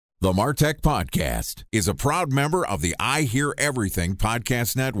The MarTech Podcast is a proud member of the I Hear Everything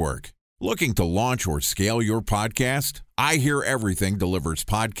Podcast Network. Looking to launch or scale your podcast? I Hear Everything delivers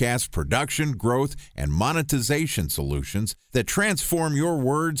podcast production, growth, and monetization solutions that transform your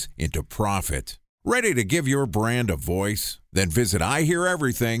words into profit. Ready to give your brand a voice? Then visit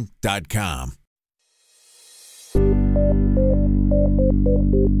iheareverything.com.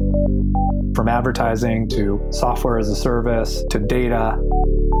 From advertising to software as a service to data.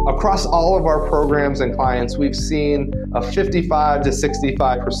 Across all of our programs and clients, we've seen a 55 to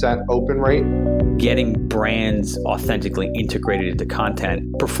 65% open rate. Getting brands authentically integrated into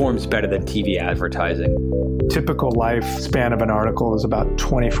content performs better than TV advertising. Typical lifespan of an article is about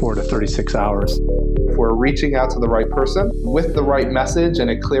 24 to 36 hours. If we're reaching out to the right person with the right message and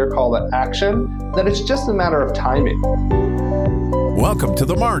a clear call to action, then it's just a matter of timing. Welcome to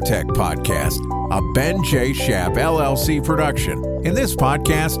the MarTech Podcast, a Ben J. Schaap LLC production. In this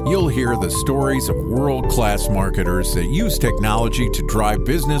podcast, you'll hear the stories of world-class marketers that use technology to drive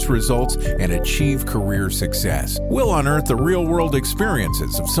business results and achieve career success. We'll unearth the real-world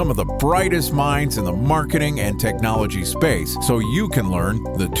experiences of some of the brightest minds in the marketing and technology space so you can learn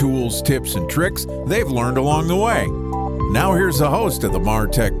the tools, tips, and tricks they've learned along the way. Now here's the host of the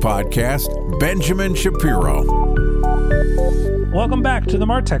MarTech Podcast, Benjamin Shapiro. Welcome back to the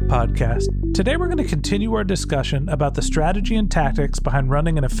MarTech Podcast. Today we're going to continue our discussion about the strategy and tactics behind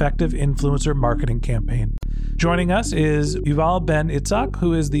running an effective influencer marketing campaign. Joining us is Yuval Ben-Itzhak,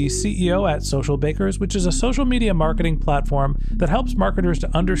 who is the CEO at Socialbakers, which is a social media marketing platform that helps marketers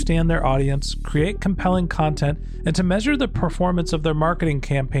to understand their audience, create compelling content, and to measure the performance of their marketing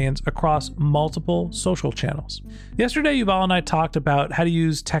campaigns across multiple social channels. Yesterday, Yuval and I talked about how to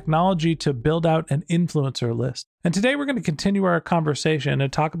use technology to build out an influencer list. And today we're going to continue our conversation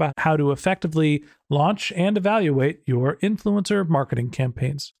and talk about how to effectively launch and evaluate your influencer marketing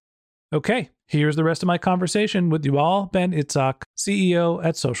campaigns. Okay, here's the rest of my conversation with Yuval Ben-Itzhak, CEO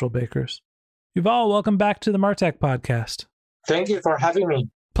at Socialbakers. Yuval, welcome back to the MarTech Podcast. Thank you for having me.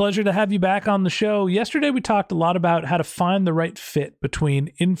 Pleasure to have you back on the show. Yesterday, we talked a lot about how to find the right fit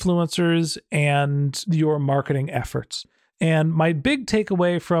between influencers and your marketing efforts. And my big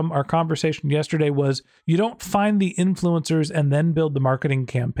takeaway from our conversation yesterday was you don't find the influencers and then build the marketing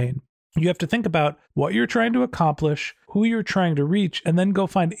campaign. You have to think about what you're trying to accomplish, who you're trying to reach, and then go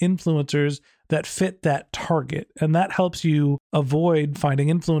find influencers that fit that target. And that helps you avoid finding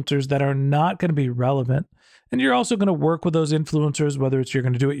influencers that are not going to be relevant. And you're also going to work with those influencers, whether it's you're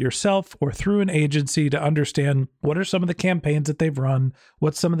going to do it yourself or through an agency, to understand what are some of the campaigns that they've run,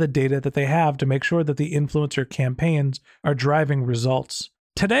 what's some of the data that they have to make sure that the influencer campaigns are driving results.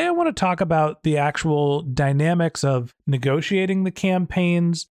 Today, I want to talk about the actual dynamics of negotiating the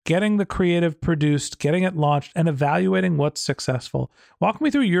campaigns, getting the creative produced, getting it launched, and evaluating what's successful. Walk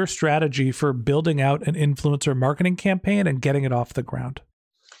me through your strategy for building out an influencer marketing campaign and getting it off the ground.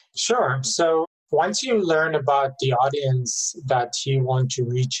 Sure. So once you learn about the audience that you want to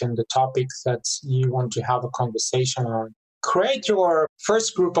reach and the topics that you want to have a conversation on, create your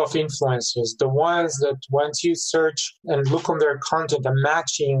first group of influencers, the ones that once you search and look on their content and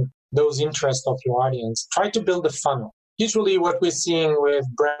matching those interests of your audience, try to build a funnel. Usually what we're seeing with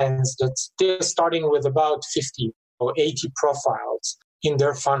brands, that they're starting with about 50 or 80 profiles in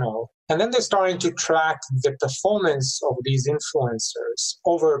their funnel. And then they're starting to track the performance of these influencers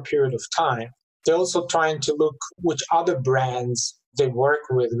over a period of time. They're also trying to look which other brands they work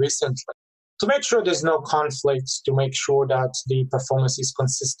with recently to make sure there's no conflicts, to make sure that the performance is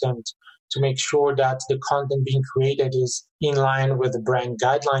consistent, to make sure that the content being created is in line with the brand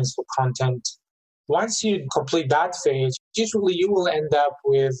guidelines for content. Once you complete that phase, usually you will end up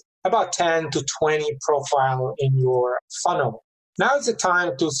with about 10 to 20 profile in your funnel. Now is the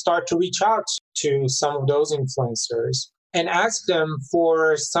time to start to reach out to some of those influencers and ask them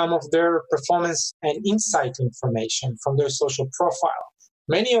for some of their performance and insight information from their social profile.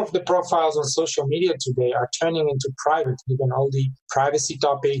 Many of the profiles on social media today are turning into private. Given all the privacy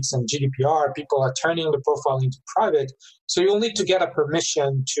topics and GDPR, people are turning the profile into private. So you'll need to get a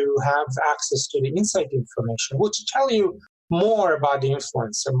permission to have access to the insight information, which tell you more about the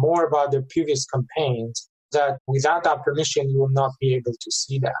influencer, more about their previous campaigns, that without that permission, you will not be able to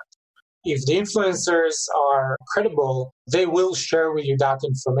see that. If the influencers are credible, they will share with you that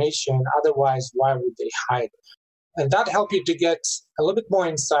information. Otherwise, why would they hide it? And that helps you to get a little bit more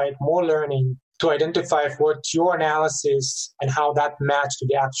insight, more learning to identify what your analysis and how that match to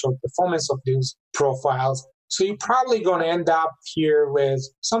the actual performance of these profiles. So you're probably going to end up here with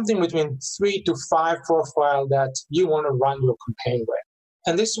something between 3 to 5 profiles that you want to run your campaign with.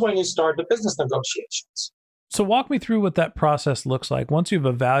 And this is when you start the business negotiations. So walk me through what that process looks like. Once you've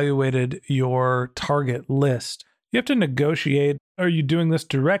evaluated your target list, you have to negotiate. Are you doing this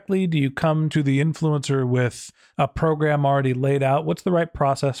directly? Do you come to the influencer with a program already laid out? What's the right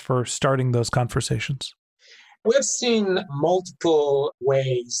process for starting those conversations? We've seen multiple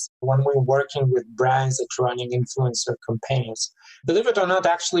ways when we're working with brands that are running influencer campaigns. Believe it or not,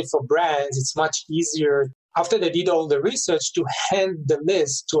 actually for brands, it's much easier after they did all the research to hand the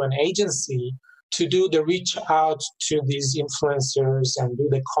list to an agency to do the reach out to these influencers and do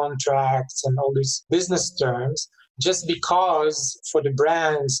the contracts and all these business terms. Just because for the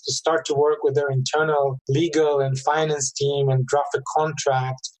brands to start to work with their internal legal and finance team and draft a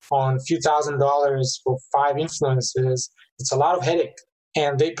contract on a few $1,000s for 5 influencers, it's a lot of headache.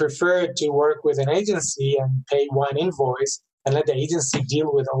 And they prefer to work with an agency and pay one invoice and let the agency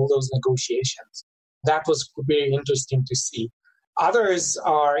deal with all those negotiations. That was very interesting to see. Others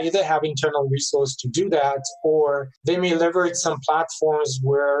are either have internal resource to do that, or they may leverage some platforms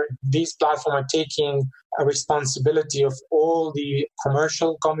where these platforms are taking a responsibility of all the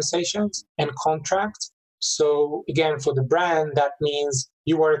commercial conversations and contracts. So again, for the brand, that means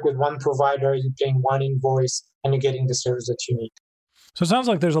you work with one provider, you're paying one invoice, and you're getting the service that you need. So it sounds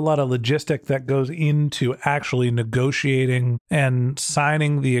like there's a lot of logistic that goes into actually negotiating and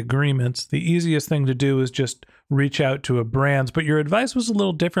signing the agreements. The easiest thing to do is just reach out to a brand, but your advice was a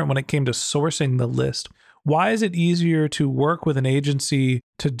little different when it came to sourcing the list. Why is it easier to work with an agency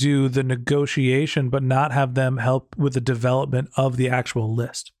to do the negotiation, but not have them help with the development of the actual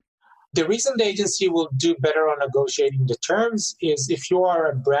list? The reason the agency will do better on negotiating the terms is if you are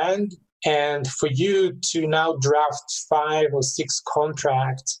a brand, and for you to now draft 5 or 6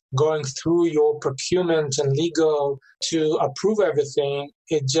 contracts, going through your procurement and legal to approve everything,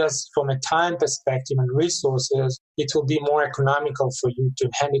 it just from a time perspective and resources, it will be more economical for you to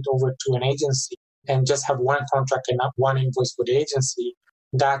hand it over to an agency and just have one contract and not one invoice for the agency.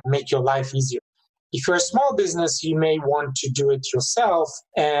 That make your life easier. If you're a small business, you may want to do it yourself,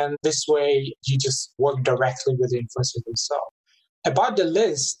 and this way you just work directly with the influencers themselves. About the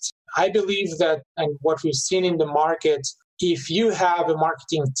list, I believe that, and what we've seen in the market, if you have a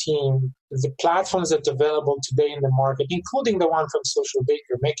marketing team, the platforms that are available today in the market, including the one from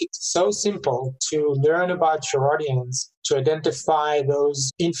Socialbakers, make it so simple to learn about your audience, to identify those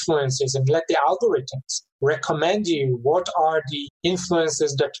influencers and let the algorithms recommend you what are the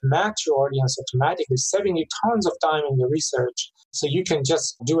influencers that match your audience automatically, saving you tons of time in the research. So you can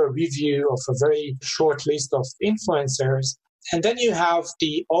just do a review of a very short list of influencers. And then you have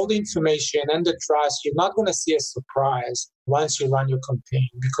all the information and the trust. You're not going to see a surprise once you run your campaign.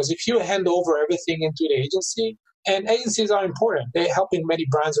 Because if you hand over everything into the agency, and agencies are important, they're helping many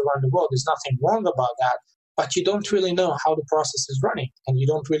brands around the world. There's nothing wrong about that. But you don't really know how the process is running. And you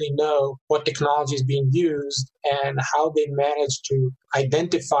don't really know what technology is being used and how they manage to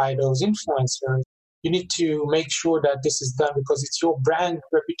identify those influencers. You need to make sure that this is done because it's your brand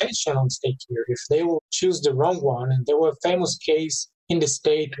reputation on stake here. If they will choose the wrong one, and there was a famous case in the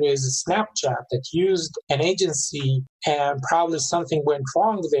state with Snapchat that used an agency and probably something went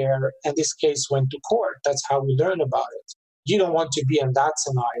wrong there, and this case went to court. That's how we learn about it. You don't want to be in that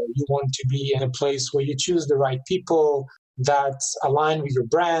scenario. You want to be in a place where you choose the right people that align with your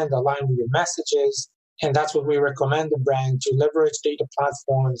brand, align with your messages, and that's what we recommend the brand to leverage data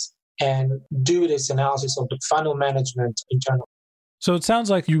platforms and do this analysis of the funnel management internally. So it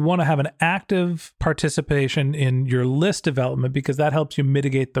sounds like you want to have an active participation in your list development because that helps you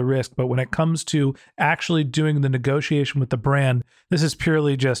mitigate the risk. But when it comes to actually doing the negotiation with the brand, this is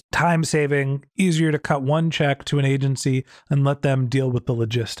purely just time saving, easier to cut one check to an agency and let them deal with the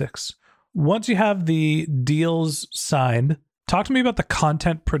logistics. Once you have the deals signed, talk to me about the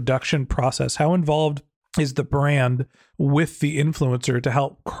content production process. How involved is the brand with the influencer to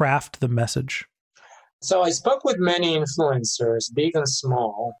help craft the message? So I spoke with many influencers, big and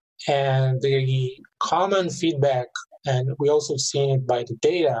small, and the common feedback, and we also seen it by the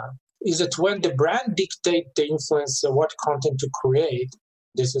data, is that when the brand dictates the influencer what content to create,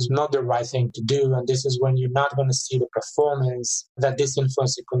 this is not the right thing to do, and this is when you're not going to see the performance that this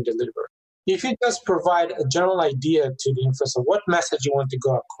influencer can deliver. If you just provide a general idea to the influencer, what message you want to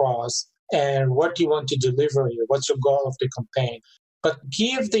go across, and what you want to deliver here, what's your goal of the campaign. But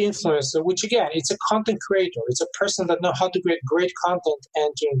give the influencer, which again, it's a content creator, it's a person that knows how to create great content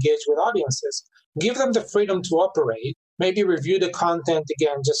and to engage with audiences. Give them the freedom to operate, maybe review the content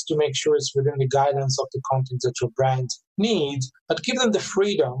again, just to make sure it's within the guidance of the content that your brand needs, but give them the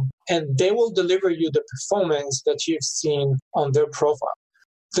freedom and they will deliver you the performance that you've seen on their profile.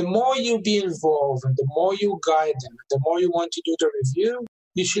 The more you be involved and the more you guide them, the more you want to do the review,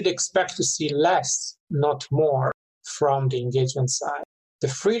 you should expect to see less, not more, from the engagement side. The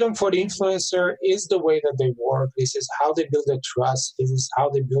freedom for the influencer is the way that they work. This is how they build their trust. This is how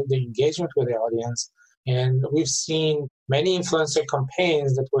they build the engagement with the audience. And we've seen many influencer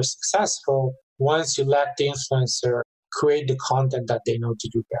campaigns that were successful once you let the influencer create the content that they know to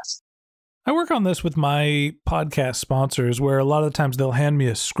do best. I work on this with my podcast sponsors, where a lot of the times they'll hand me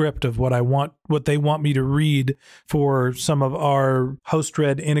a script of what they want me to read for some of our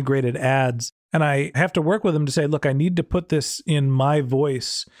host-read integrated ads. And I have to work with them to say, look, I need to put this in my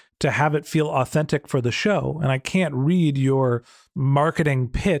voice to have it feel authentic for the show. And I can't read your marketing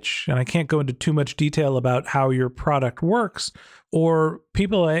pitch, and I can't go into too much detail about how your product works, or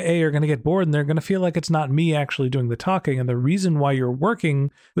people are going to get bored and they're going to feel like it's not me actually doing the talking. And the reason why you're working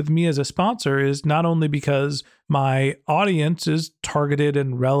with me as a sponsor is not only because my audience is targeted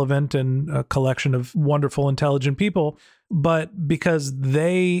and relevant and a collection of wonderful, intelligent people, but because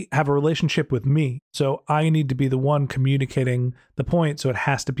they have a relationship with me. So I need to be the one communicating the point. So it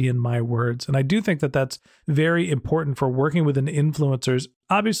has to be in my words. And I do think that that's very important for working with an influencers.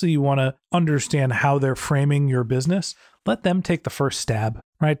 Obviously, you want to understand how they're framing your business. Let them take the first stab,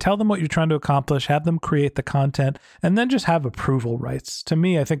 right? Tell them what you're trying to accomplish, have them create the content, and then just have approval rights. To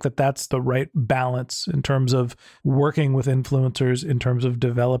me, I think that that's the right balance in terms of working with influencers, in terms of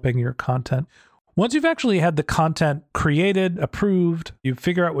developing your content. Once you've actually had the content created, approved, you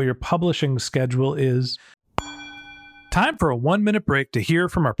figure out what your publishing schedule is. Time for a 1-minute break to hear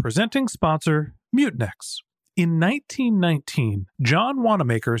from our presenting sponsor, Mutinex. In 1919, John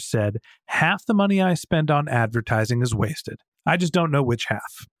Wanamaker said, "Half the money I spend on advertising is wasted. I just don't know which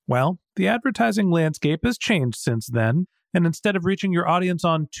half." Well, the advertising landscape has changed since then, and instead of reaching your audience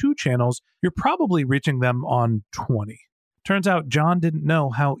on 2 channels, you're probably reaching them on 20. Turns out John didn't know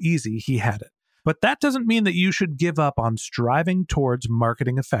how easy he had it. But that doesn't mean that you should give up on striving towards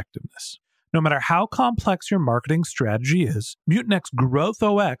marketing effectiveness. No matter how complex your marketing strategy is, Mutinex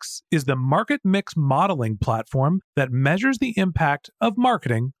GrowthOS is the market mix modeling platform that measures the impact of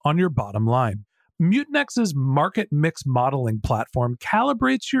marketing on your bottom line. Mutinex's market mix modeling platform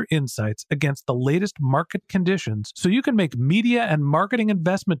calibrates your insights against the latest market conditions so you can make media and marketing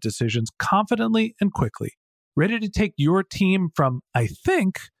investment decisions confidently and quickly. Ready to take your team from I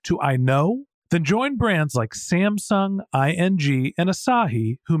think to I know? Then join brands like Samsung, ING, and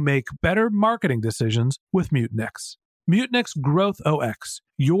Asahi who make better marketing decisions with Mutinex. Mutinex GrowthOS.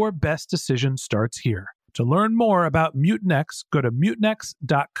 Your best decision starts here. To learn more about Mutinex, go to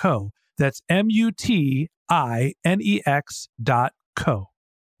mutinex.co. That's MUTINEX.co.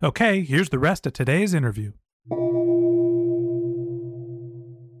 Okay, here's the rest of today's interview.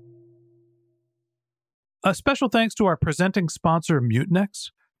 A special thanks to our presenting sponsor,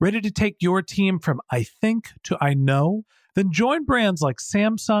 Mutinex. Ready to take your team from I think to I know? Then join brands like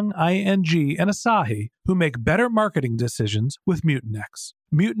Samsung, ING, and Asahi who make better marketing decisions with Mutinex.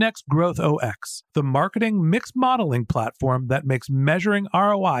 Mutinex GrowthOS, the marketing mix modeling platform that makes measuring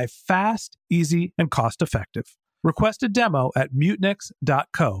ROI fast, easy, and cost-effective. Request a demo at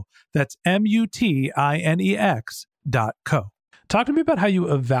mutinex.co. That's MUTINEX.co. Talk to me about how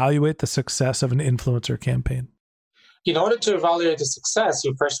you evaluate the success of an influencer campaign. In order to evaluate the success,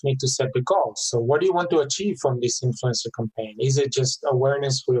 you first need to set the goals. So what do you want to achieve from this influencer campaign? Is it just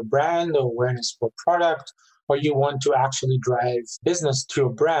awareness for your brand or awareness for product? Or you want to actually drive business to your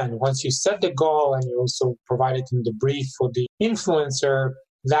brand? Once you set the goal and you also provide it in the brief for the influencer,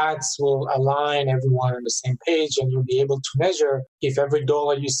 that will align everyone on the same page, and you'll be able to measure if every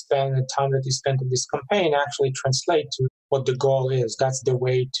dollar you spend, the time that you spend on this campaign actually translate to what the goal is. That's the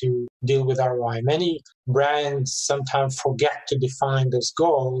way to deal with ROI. Many brands sometimes forget to define those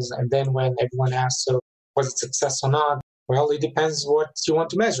goals, and then when everyone asks, so was it success or not? Well, it depends what you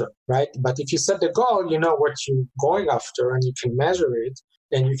want to measure, right? But if you set the goal, you know what you're going after and you can measure it.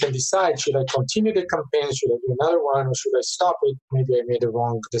 And you can decide, should I continue the campaign? Should I do another one? Or should I stop it? Maybe I made the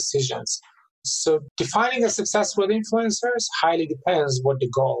wrong decisions. So defining a success with influencers highly depends what the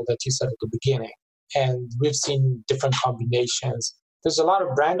goal that you set at the beginning. And we've seen different combinations. There's a lot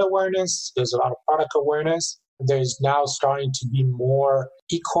of brand awareness. There's a lot of product awareness. There's now starting to be more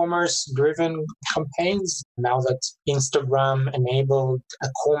e-commerce driven campaigns. Now that Instagram enabled a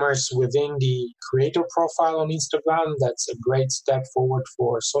commerce within the creator profile on Instagram, that's a great step forward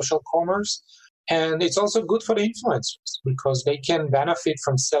for social commerce. And it's also good for the influencers because they can benefit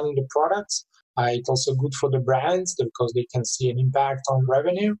from selling the products. It's also good for the brands because they can see an impact on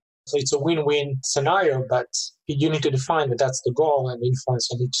revenue. So it's a win-win scenario, but you need to define that that's the goal and the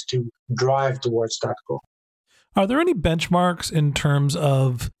influencer needs to drive towards that goal. Are there any benchmarks in terms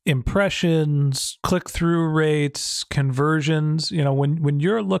of impressions, click-through rates, conversions? When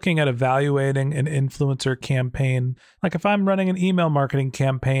you're looking at evaluating an influencer campaign, like if I'm running an email marketing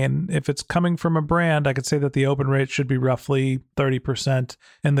campaign, if it's coming from a brand, I could say that the open rate should be roughly 30%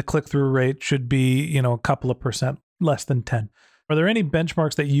 and the click-through rate should be, a couple of percent less than 10. Are there any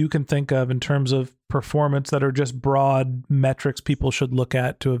benchmarks that you can think of in terms of performance that are just broad metrics people should look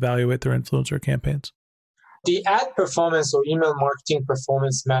at to evaluate their influencer campaigns? The ad performance or email marketing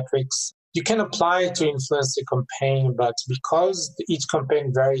performance metrics, you can apply it to influence the campaign, but because each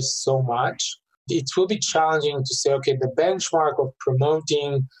campaign varies so much, it will be challenging to say, okay, the benchmark of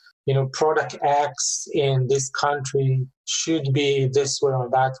promoting, product X in this country should be this way or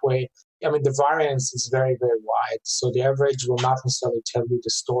that way. I mean, the variance is very, very wide. So the average will not necessarily tell you the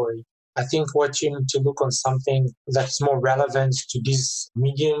story. I think what you need to look on something that's more relevant to this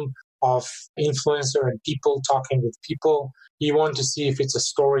medium of influencer and people talking with people. You want to see if it's a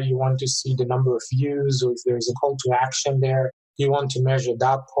story. You want to see the number of views or if there's a call to action there. You want to measure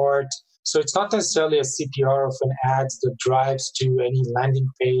that part. So it's not necessarily a CTR of an ad that drives to any landing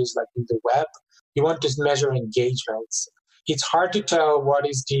page like in the web. You want to measure engagements. It's hard to tell what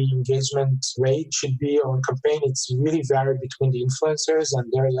is the engagement rate should be on campaign. It's really varied between the influencers and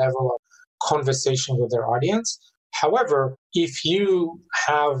their level of conversation with their audience. However, if you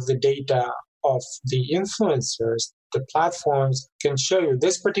have the data of the influencers, the platforms can show you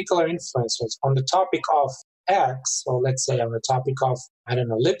this particular influencers on the topic of X, or let's say on the topic of,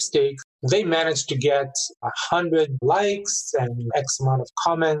 lipstick, they managed to get 100 likes and X amount of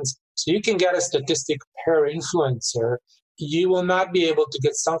comments. So you can get a statistic per influencer. You will not be able to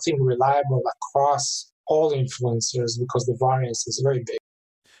get something reliable across all influencers because the variance is very big.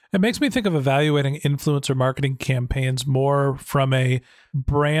 It makes me think of evaluating influencer marketing campaigns more from a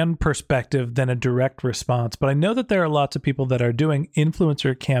brand perspective than a direct response. But I know that there are lots of people that are doing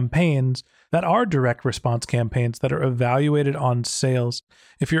influencer campaigns that are direct response campaigns that are evaluated on sales.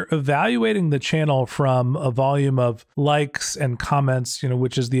 If you're evaluating the channel from a volume of likes and comments,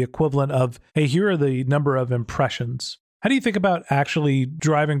 which is the equivalent of, hey, here are the number of impressions. How do you think about actually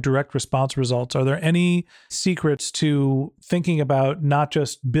driving direct response results? Are there any secrets to thinking about not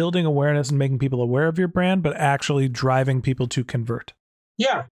just building awareness and making people aware of your brand, but actually driving people to convert?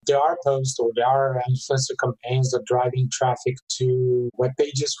 Yeah, there are posts or there are influencer campaigns that driving traffic to web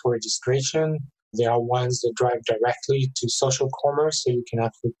pages for registration. There are ones that drive directly to social commerce, so you can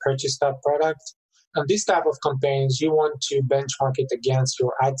actually purchase that product. And this type of campaigns, you want to benchmark it against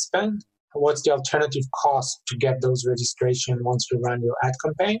your ad spend. What's the alternative cost to get those registration once you run your ad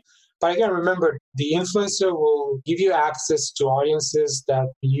campaign? But again, remember, the influencer will give you access to audiences that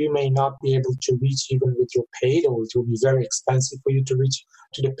you may not be able to reach even with your paid, or it will be very expensive for you to reach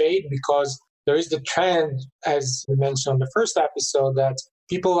to the paid, because there is the trend, as we mentioned on the first episode, that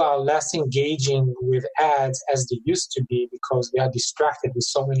people are less engaging with ads as they used to be because they are distracted with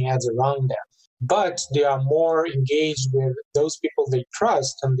so many ads around them. But they are more engaged with those people they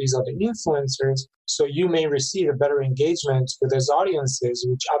trust, and these are the influencers. So you may receive a better engagement with those audiences,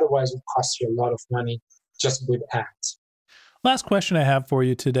 which otherwise would cost you a lot of money just with ads. Last question I have for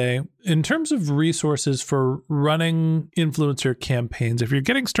you today. In terms of resources for running influencer campaigns, if you're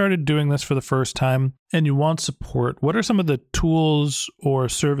getting started doing this for the first time and you want support, what are some of the tools or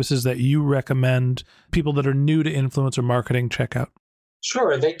services that you recommend people that are new to influencer marketing check out?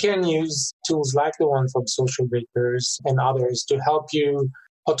 Sure, they can use tools like the one from Socialbakers and others to help you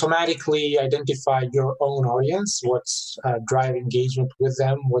automatically identify your own audience, what's drive engagement with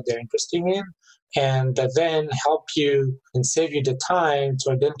them, what they're interested in, and then help you and save you the time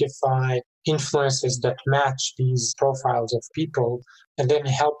to identify influencers that match these profiles of people, and then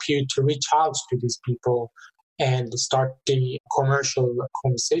help you to reach out to these people and start the commercial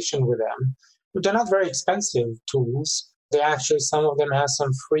conversation with them. But they're not very expensive tools. They actually, some of them have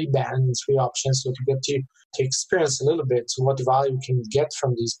some free bands, free options, so to get you to experience a little bit what value you can get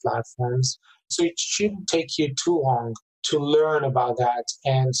from these platforms. So it shouldn't take you too long to learn about that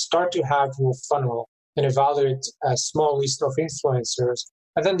and start to have your funnel and evaluate a small list of influencers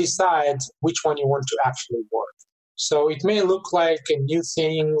and then decide which one you want to actually work. So it may look like a new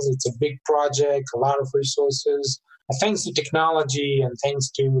thing, it's a big project, a lot of resources. Thanks to technology and thanks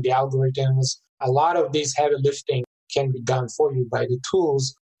to the algorithms, a lot of this heavy lifting can be done for you by the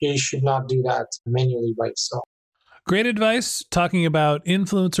tools. You should not do that manually by yourself. Great advice talking about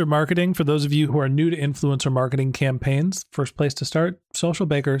influencer marketing. For those of you who are new to influencer marketing campaigns, first place to start,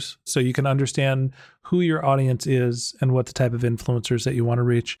 Socialbakers, so you can understand who your audience is and what the type of influencers that you want to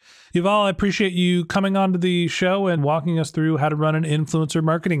reach. Yuval, I appreciate you coming onto the show and walking us through how to run an influencer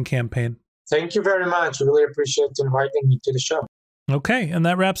marketing campaign. Thank you very much. Really appreciate inviting me to the show. Okay, and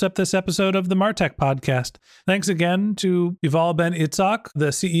that wraps up this episode of the Martech Podcast. Thanks again to Yuval Ben-Itzhak, the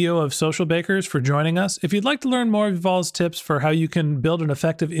CEO of Socialbakers, for joining us. If you'd like to learn more of Yuval's tips for how you can build an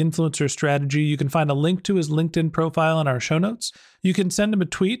effective influencer strategy, you can find a link to his LinkedIn profile in our show notes. You can send him a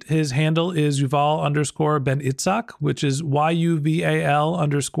tweet. His handle is Yuval_Ben-Itzhak, which is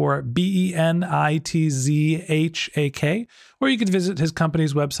YUVAL_BENITZHAK, or you can visit his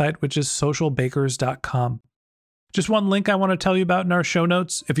company's website, which is socialbakers.com. Just one link I want to tell you about in our show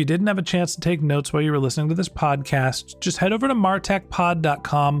notes. If you didn't have a chance to take notes while you were listening to this podcast, just head over to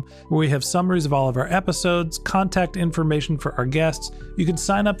martechpod.com, where we have summaries of all of our episodes, contact information for our guests. You can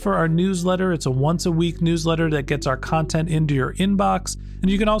sign up for our newsletter. It's a once-a-week newsletter that gets our content into your inbox. And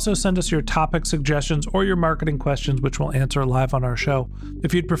you can also send us your topic suggestions or your marketing questions, which we'll answer live on our show.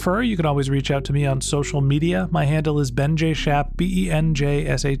 If you'd prefer, you can always reach out to me on social media. My handle is BenJShap,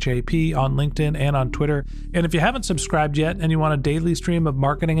 BenJShap, on LinkedIn and on Twitter. And if you haven't subscribed yet and you want a daily stream of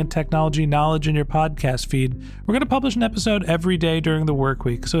marketing and technology knowledge in your podcast feed, we're going to publish an episode every day during the work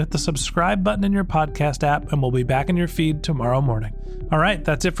week. So hit the subscribe button in your podcast app and we'll be back in your feed tomorrow morning. All right,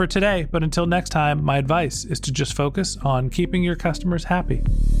 that's it for today. But until next time, my advice is to just focus on keeping your customers happy.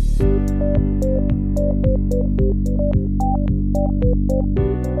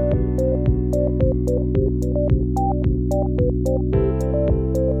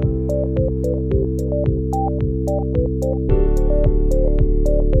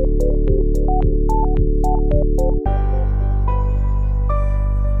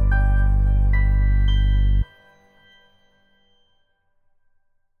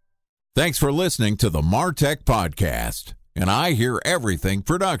 Thanks for listening to the Martech Podcast, an I Hear Everything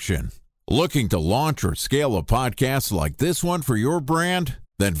production. Looking to launch or scale a podcast like this one for your brand?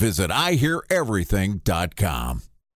 Then visit iheareverything.com.